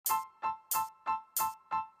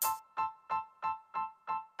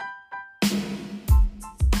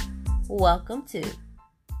Welcome to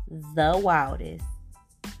the wildest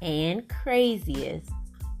and craziest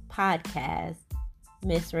podcast,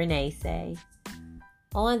 Miss Renee say.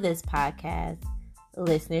 On this podcast,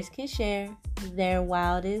 listeners can share their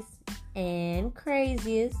wildest and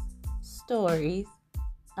craziest stories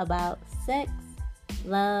about sex,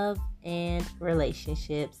 love, and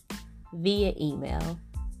relationships via email.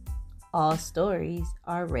 All stories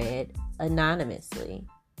are read anonymously.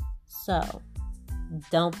 So,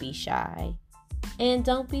 don't be shy and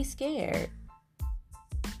don't be scared.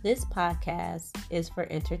 This podcast is for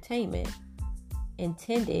entertainment,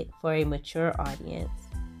 intended for a mature audience.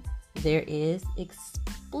 There is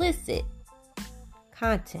explicit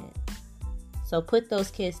content, so put those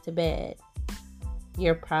kids to bed.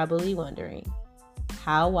 You're probably wondering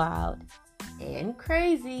how wild and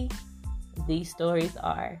crazy these stories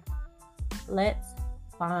are. Let's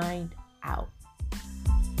find out.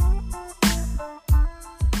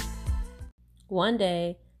 One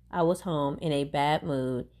day, I was home in a bad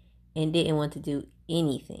mood and didn't want to do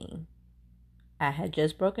anything. I had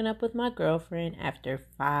just broken up with my girlfriend after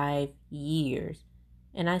 5 years,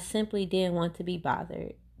 and I simply didn't want to be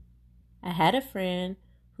bothered. I had a friend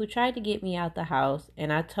who tried to get me out the house,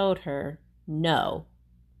 and I told her no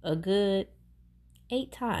a good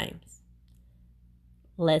 8 times.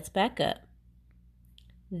 Let's back up.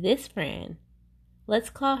 This friend, let's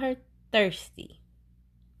call her Thirsty.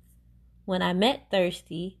 When I met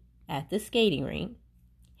Thirsty at the skating rink,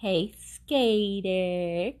 hey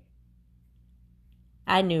skater,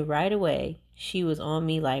 I knew right away she was on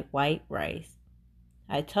me like white rice.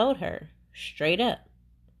 I told her straight up,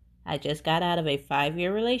 I just got out of a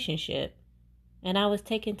 5-year relationship and I was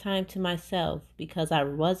taking time to myself because I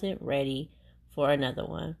wasn't ready for another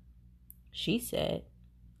one. She said,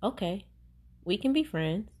 okay, we can be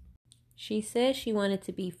friends. She said she wanted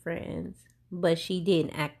to be friends, but she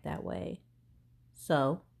didn't act that way.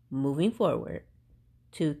 So, moving forward,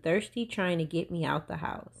 to Thirsty trying to get me out the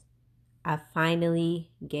house, I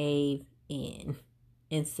finally gave in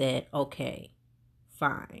and said, okay,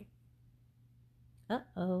 fine.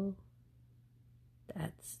 Uh-oh.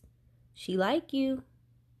 She like you.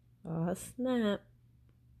 Oh, snap.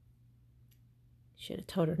 Should have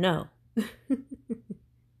told her no.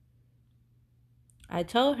 I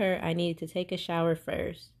told her I needed to take a shower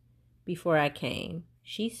first before I came.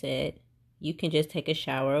 She said, you can just take a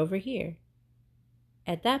shower over here.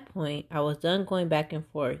 At that point, I was done going back and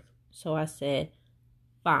forth, so I said,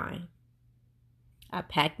 fine. I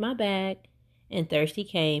packed my bag, and Thirsty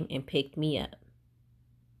came and picked me up.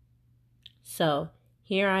 So,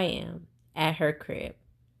 here I am at her crib,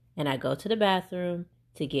 and I go to the bathroom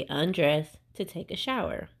to get undressed to take a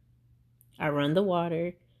shower. I run the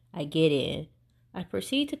water, I get in, I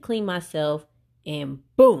proceed to clean myself, and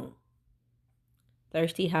boom!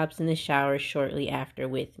 Thirsty hops in the shower shortly after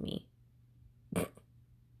with me.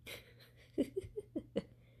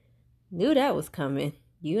 Knew that was coming.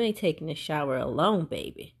 You ain't taking a shower alone,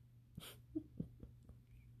 baby.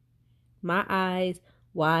 My eyes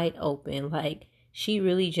wide open, like she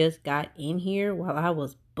really just got in here while I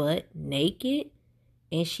was butt naked,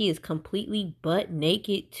 and she is completely butt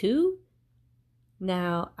naked too.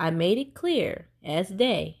 Now, I made it clear as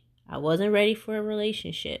day I wasn't ready for a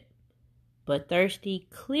relationship, but Thirsty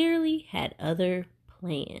clearly had other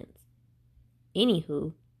plans.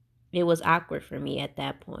 Anywho, it was awkward for me at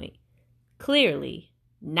that point. Clearly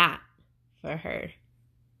not for her.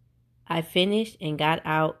 I finished and got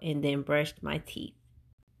out and then brushed my teeth.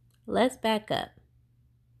 Let's back up.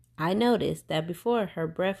 I noticed that before her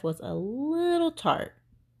breath was a little tart,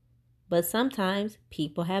 but sometimes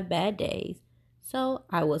people have bad days, so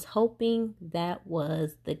I was hoping that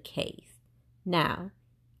was the case. Now,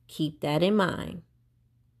 keep that in mind.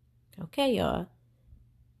 Okay, y'all.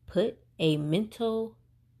 Put a mental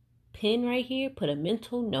pin right here. Put a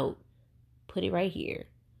mental note. Put it right here.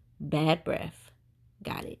 Bad breath.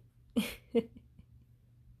 Got it.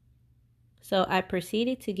 So I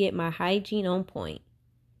proceeded to get my hygiene on point,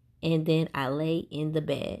 and then I lay in the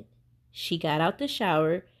bed. She got out the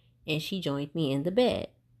shower and she joined me in the bed.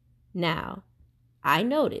 Now, I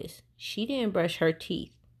noticed she didn't brush her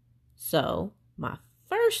teeth. So my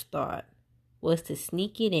first thought was to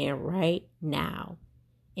sneak it in right now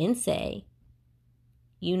and say,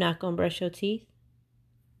 you not gonna brush your teeth?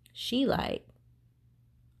 She like,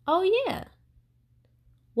 oh yeah.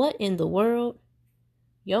 What in the world?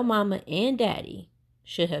 Your mama and daddy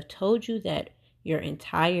should have told you that your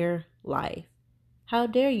entire life. How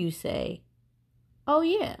dare you say, oh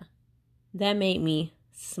yeah. That made me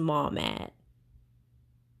small mad.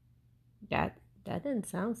 That didn't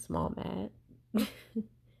sound small mad.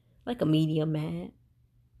 Like a medium mad.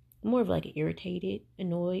 more of like an irritated,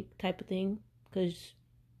 annoyed type of thing, because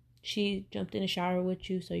she jumped in the shower with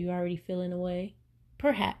you, so you're already feeling away.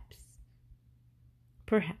 Perhaps.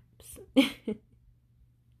 Perhaps.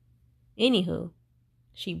 Anywho,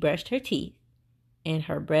 she brushed her teeth, and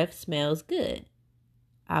her breath smells good.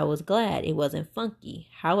 I was glad it wasn't funky.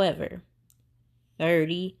 However,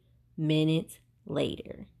 30 minutes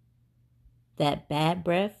later, that bad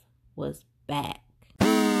breath was back.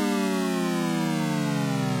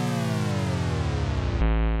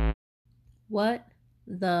 What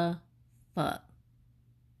the fuck?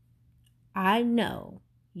 I know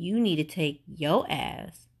you need to take your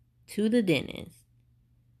ass to the dentist.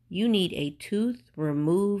 You need a tooth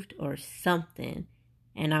removed or something.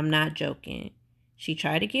 And I'm not joking. She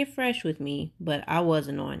tried to get fresh with me, but I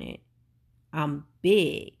wasn't on it. I'm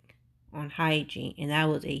big on hygiene, and that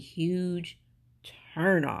was a huge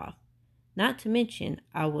turnoff. Not to mention,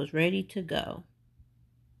 I was ready to go.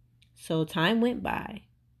 So time went by.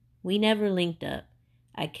 We never linked up.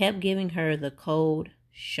 I kept giving her the cold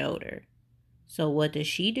shoulder. So what does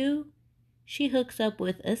she do? She hooks up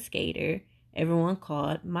with a skater everyone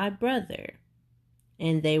called my brother.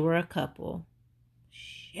 And they were a couple.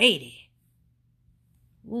 Shady.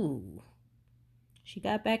 Ooh. She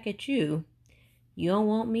got back at you. You don't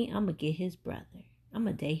want me? I'm going to get his brother. I'm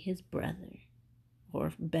going to date his brother.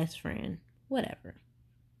 Or best friend. Whatever.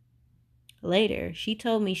 Later, she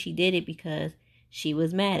told me she did it because she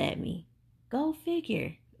was mad at me. Go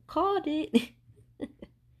figure. Called it.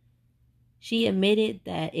 She admitted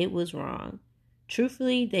that it was wrong.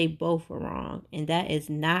 Truthfully, they both were wrong. And that is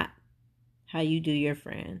not how you do your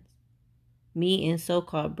friends. Me and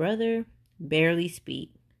so-called brother barely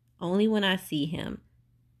speak. Only when I see him.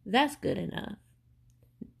 That's good enough.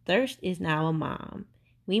 Thirst is now a mom.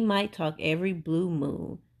 We might talk every blue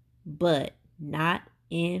moon, but not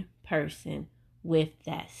in person with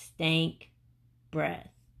that stank breath.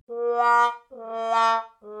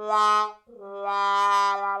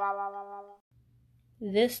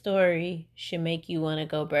 This story should make you want to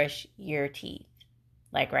go brush your teeth.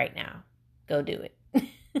 Like right now. Go do it.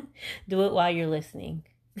 Do it while you're listening.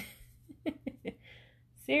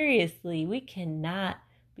 Seriously, we cannot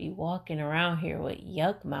be walking around here with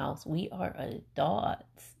yuck mouths. We are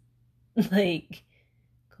adults. Like,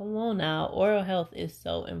 come on now. Oral health is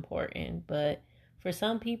so important, but for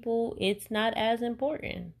some people, it's not as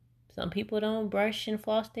important. Some people don't brush and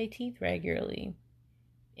floss their teeth regularly.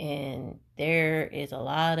 And there is a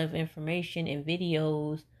lot of information and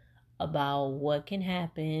videos about what can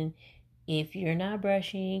happen if you're not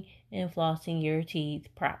brushing and flossing your teeth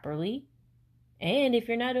properly. And if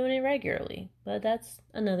you're not doing it regularly. But that's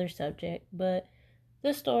another subject. But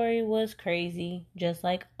the story was crazy, just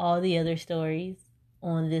like all the other stories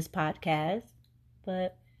on this podcast.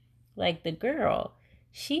 But like the girl,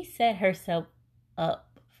 she set herself up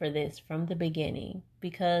for this from the beginning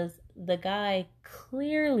because the guy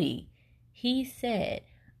clearly, he said,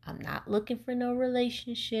 I'm not looking for no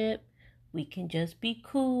relationship. We can just be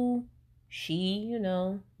cool. She,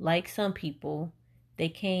 like some people, they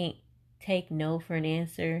can't take no for an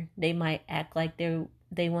answer. They might act like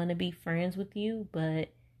they want to be friends with you, but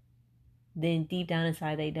then deep down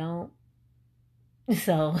inside they don't.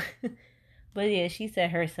 So, but yeah, she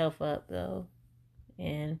set herself up though.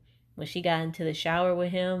 And when she got into the shower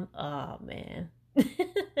with him, oh man.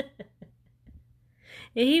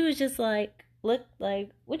 And he was just like, look,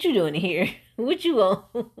 like, what you doing here? What you on?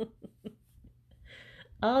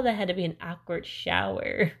 Oh, that had to be an awkward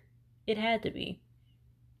shower. It had to be.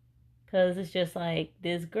 Because it's just like,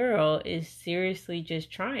 this girl is seriously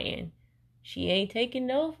just trying. She ain't taking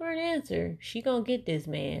no for an answer. She gonna get this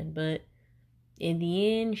man. But in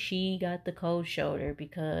the end, she got the cold shoulder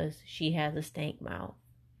because she has a stank mouth.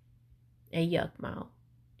 A yuck mouth.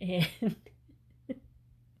 And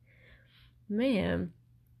man,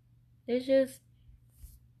 it's just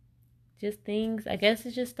things. I guess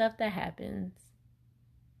it's just stuff that happens.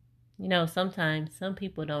 Sometimes some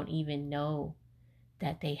people don't even know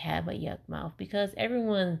that they have a yuck mouth because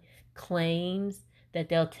everyone claims that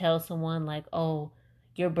they'll tell someone like, oh,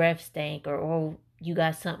 your breath stank, or oh, you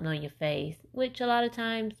got something on your face, which a lot of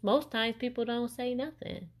times, most times people don't say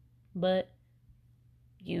nothing. But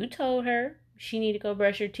you told her she need to go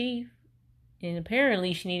brush her teeth, and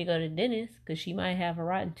apparently she need to go to the dentist because she might have a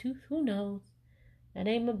rotten tooth. Who knows? That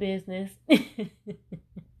ain't my business.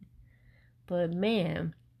 But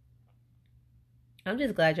man, I'm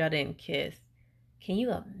just glad y'all didn't kiss. Can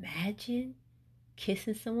you imagine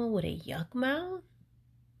kissing someone with a yuck mouth?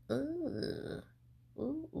 Ugh.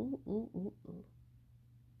 Ooh.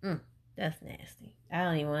 That's nasty. I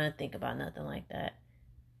don't even want to think about nothing like that.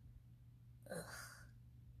 Ugh.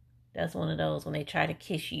 That's one of those when they try to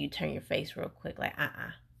kiss you, you turn your face real quick, like,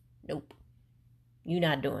 nope, you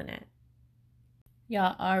not doing that.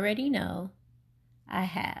 Y'all already know I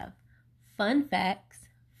have fun facts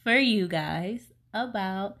for you guys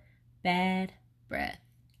about bad breath,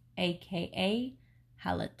 aka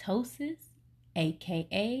halitosis,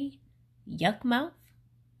 aka yuck mouth.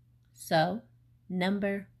 So,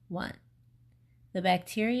 number 1, the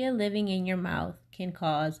bacteria living in your mouth can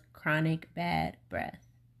cause chronic bad breath.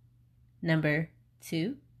 Number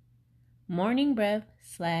 2, morning breath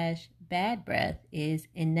 / bad breath is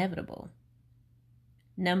inevitable.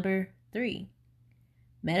 Number 3,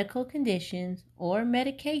 medical conditions or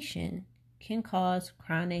medication can cause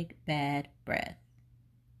chronic bad breath.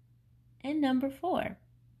 And number 4,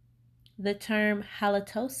 the term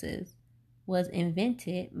halitosis was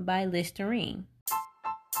invented by Listerine.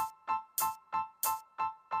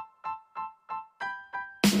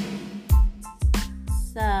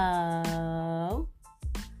 So,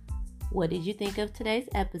 what did you think of today's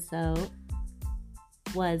episode?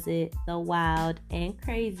 Was it the wild and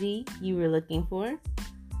crazy you were looking for?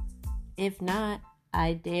 If not,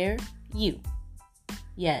 I dare you,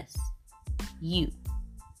 yes, you,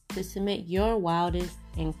 to submit your wildest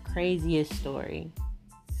and craziest story.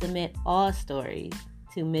 Submit all stories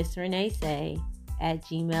to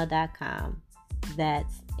MissReneeSay@gmail.com.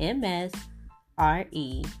 That's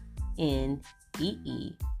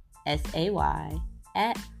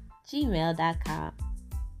MissReneesay@gmail.com.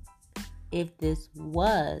 If this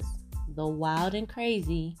was the wild and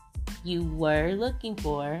crazy you were looking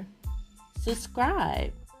for,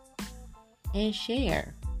 subscribe and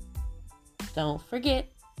share. Don't forget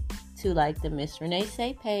to like the Miss Renee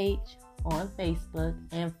Say page on Facebook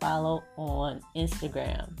and follow on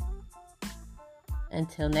Instagram.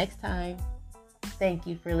 Until next time, thank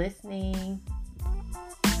you for listening.